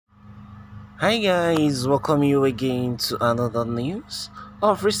Hi guys, welcome you again to another news.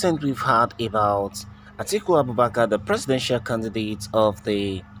 Of recent, we've heard about Atiku Abubakar, the presidential candidate of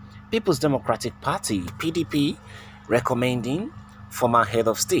the People's Democratic Party (PDP), recommending former head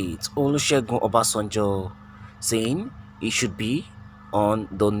of state Olusegun Obasanjo, saying he should be on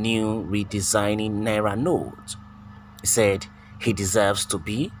the new redesigning Naira note. He said he deserves to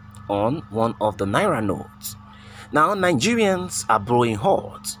be on one of the Naira notes. Now, Nigerians are blowing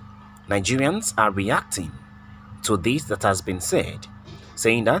hot. Nigerians are reacting to this that has been said,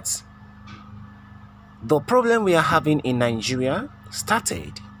 saying that the problem we are having in Nigeria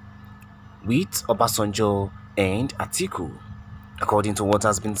started with Obasanjo and Atiku. According to what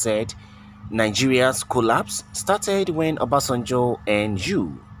has been said, Nigeria's collapse started when Obasanjo and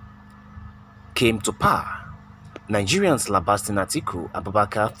you came to power. Nigerians lambasting Atiku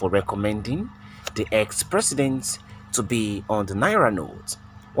Abubakar for recommending the ex-president to be on the Naira note.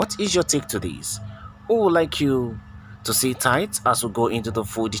 What is your take to this? Who would like you to sit tight as we go into the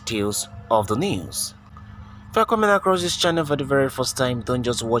full details of the news? If you're coming across this channel for the very first time, don't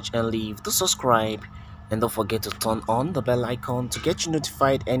just watch and leave. Do subscribe and don't forget to turn on the bell icon to get you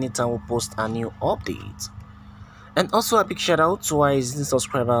notified anytime we post a new update. And also a big shout out to our existing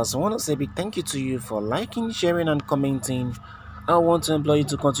subscribers. I want to say a big thank you to you for liking, sharing and commenting. I want to implore you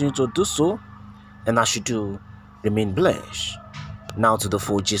to continue to do so, and as you do, remain blessed. Now to the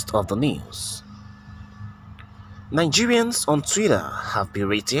full gist of the news. Nigerians on Twitter have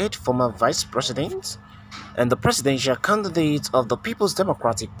berated former vice president and the presidential candidate of the People's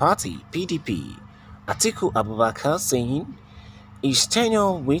Democratic Party (PDP), Atiku Abubakar, saying his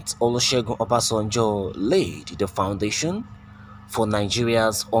tenure with Olusegun Obasanjo laid the foundation for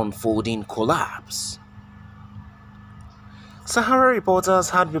Nigeria's unfolding collapse. Sahara reporters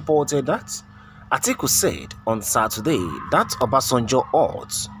had reported that Atiku said on Saturday that Obasanjo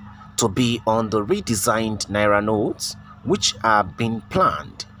ought to be on the redesigned Naira notes, which are being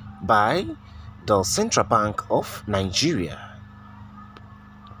planned by the Central Bank of Nigeria.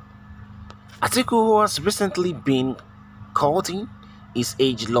 Atiku, who has recently been courting his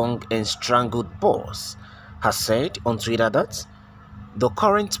age-long and strangled boss, has said on Twitter that the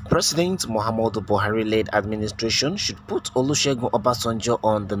current President Muhammadu Buhari-led administration should put Olusegun Obasanjo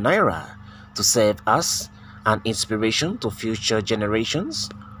on the Naira to serve as an inspiration to future generations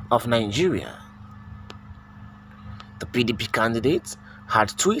of Nigeria. The PDP candidate had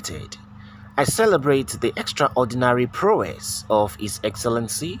tweeted, "I celebrate the extraordinary prowess of His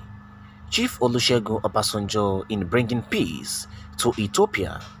Excellency Chief Olusegun Obasanjo in bringing peace to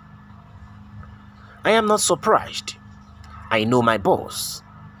Ethiopia. I am not surprised. I know my boss.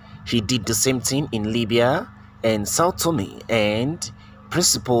 He did the same thing in Libya and Sao Tome and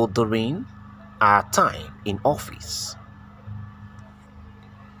Principe during our time in office.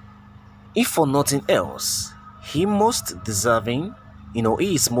 If for nothing else, he is most deserving,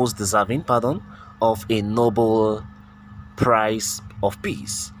 of a Nobel Prize of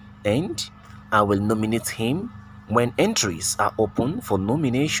Peace, and I will nominate him when entries are open for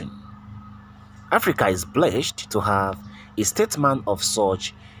nomination. Africa is blessed to have a statesman of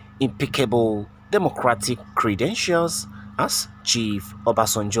such impeccable democratic credentials as Chief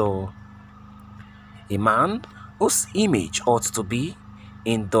Obasanjo, a man whose image ought to be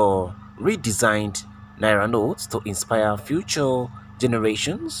in the redesigned Naira notes to inspire future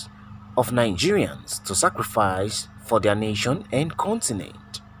generations of Nigerians to sacrifice for their nation and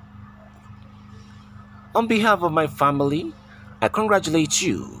continent. On behalf of my family, I congratulate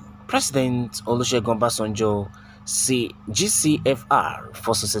you, President Olusegun Obasanjo, GCFR,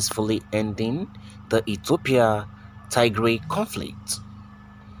 for successfully ending the Ethiopia-Tigray conflict.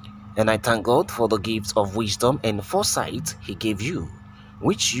 And I thank God for the gifts of wisdom and foresight He gave you,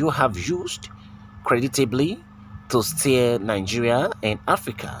 which you have used creditably to steer Nigeria and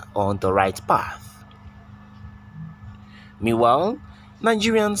Africa on the right path." Meanwhile,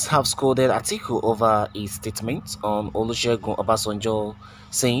 Nigerians have scolded Atiku over his statement on Olusegun Obasanjo,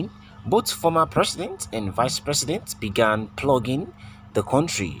 saying both former president and vice president began plugging the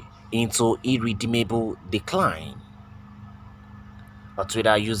country into irredeemable decline. A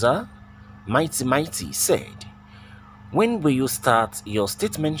Twitter user, Mighty said, "When will you start your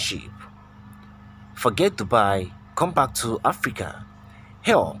statesmanship? Forget Dubai, come back to Africa.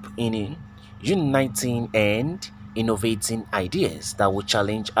 Help in uniting and innovating ideas that will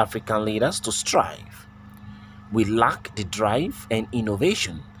challenge African leaders to strive. We lack the drive and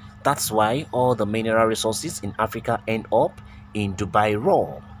innovation. That's why all the mineral resources in Africa end up in Dubai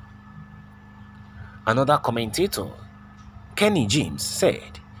raw." Another commentator, Kenny James,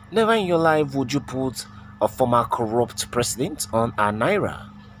 said, "Never in your life would you put a former corrupt president on a Naira.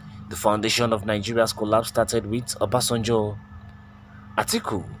 The foundation of Nigeria's collapse started with Obasanjo.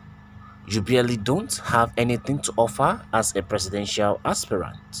 Atiku, you barely don't have anything to offer as a presidential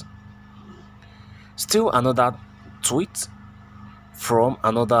aspirant. Still another tweet from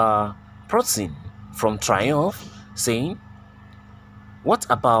another person from Triumph saying, what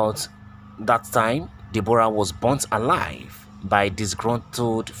about that time Deborah was burnt alive by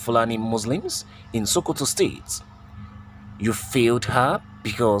disgruntled Fulani Muslims in Sokoto State? You failed her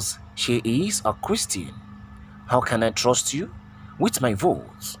because she is a Christian. How can I trust you with my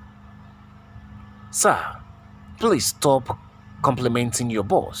votes? Sir, please stop complimenting your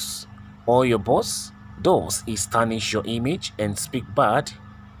boss. All your boss does is tarnish your image and speak bad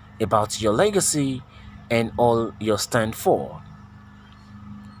about your legacy and all you stand for.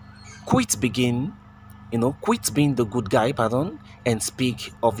 Quit being the good guy, and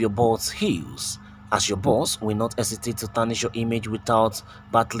speak of your boss' heels, as your boss will not hesitate to tarnish your image without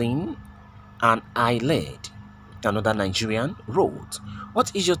battling an eyelid. Another Nigerian wrote,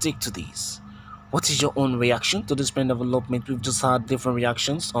 what is your take to this? What is your own reaction to this kind of development? We've just had different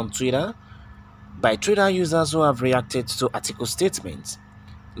reactions on Twitter by Twitter users who have reacted to Atiku'S statements.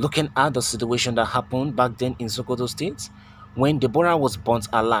 Looking at the situation that happened back then in Sokoto State, when Deborah was burnt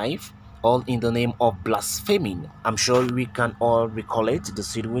alive, all in the name of blaspheming. I'm sure we can all recollect the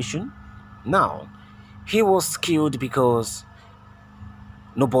situation. Now, he was killed because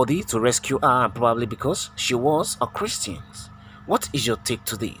nobody to rescue her, and probably because she was a Christian. What is your take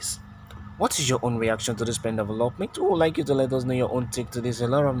to this? What is your own reaction to this pen development? We would like you to let us know your own take to this. A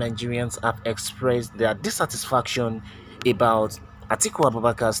lot of Nigerians have expressed their dissatisfaction about Atiku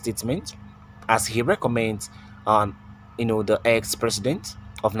Abubakar's statement as he recommends the ex-president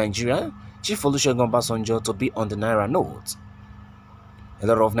of Nigeria, Chief Olusegun Obasanjo, to be on the Naira note. A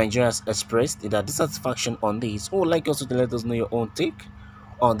lot of Nigerians expressed their dissatisfaction on this. We would like you also to let us know your own take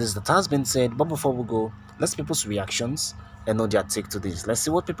on this that has been said. But before we go, let's people's reactions and know their take to this. Let's see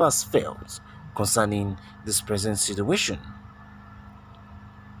what people have felt concerning this present situation.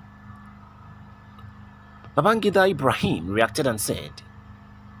 Babangida Ibrahim reacted and said,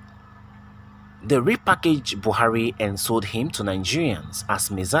 they repackaged Buhari and sold him to Nigerians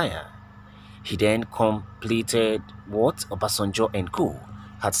as Messiah. He then completed what Obasanjo and co.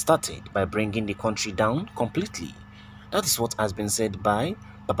 had started by bringing the country down completely. That is what has been said by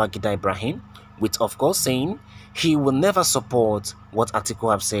Babangida Ibrahim, with of course saying he will never support what Atiku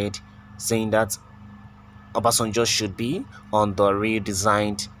have said, saying that Obasanjo should be on the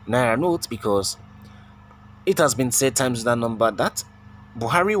redesigned Naira note because it has been said times that number that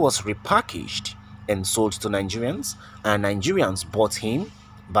Buhari was repackaged and sold to Nigerians, and Nigerians bought him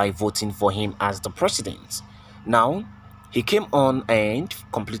by voting for him as the president. Now, he came on and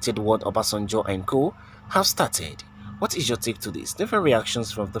completed what Obasanjo and co. have started. What is your take to this? Different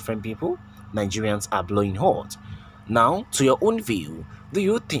reactions from different people. Nigerians are blowing hot. Now, to your own view, do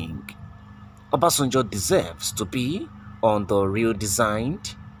you think Obasanjo deserves to be on the real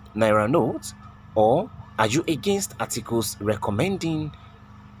designed Naira note, or are you against Atiku'S recommending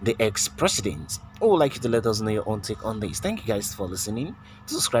the ex-president? I would like you to let us know your own take on this. Thank you guys for listening.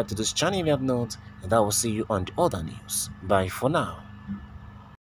 Subscribe to this channel if you have not, and I will see you on the other news. Bye for now.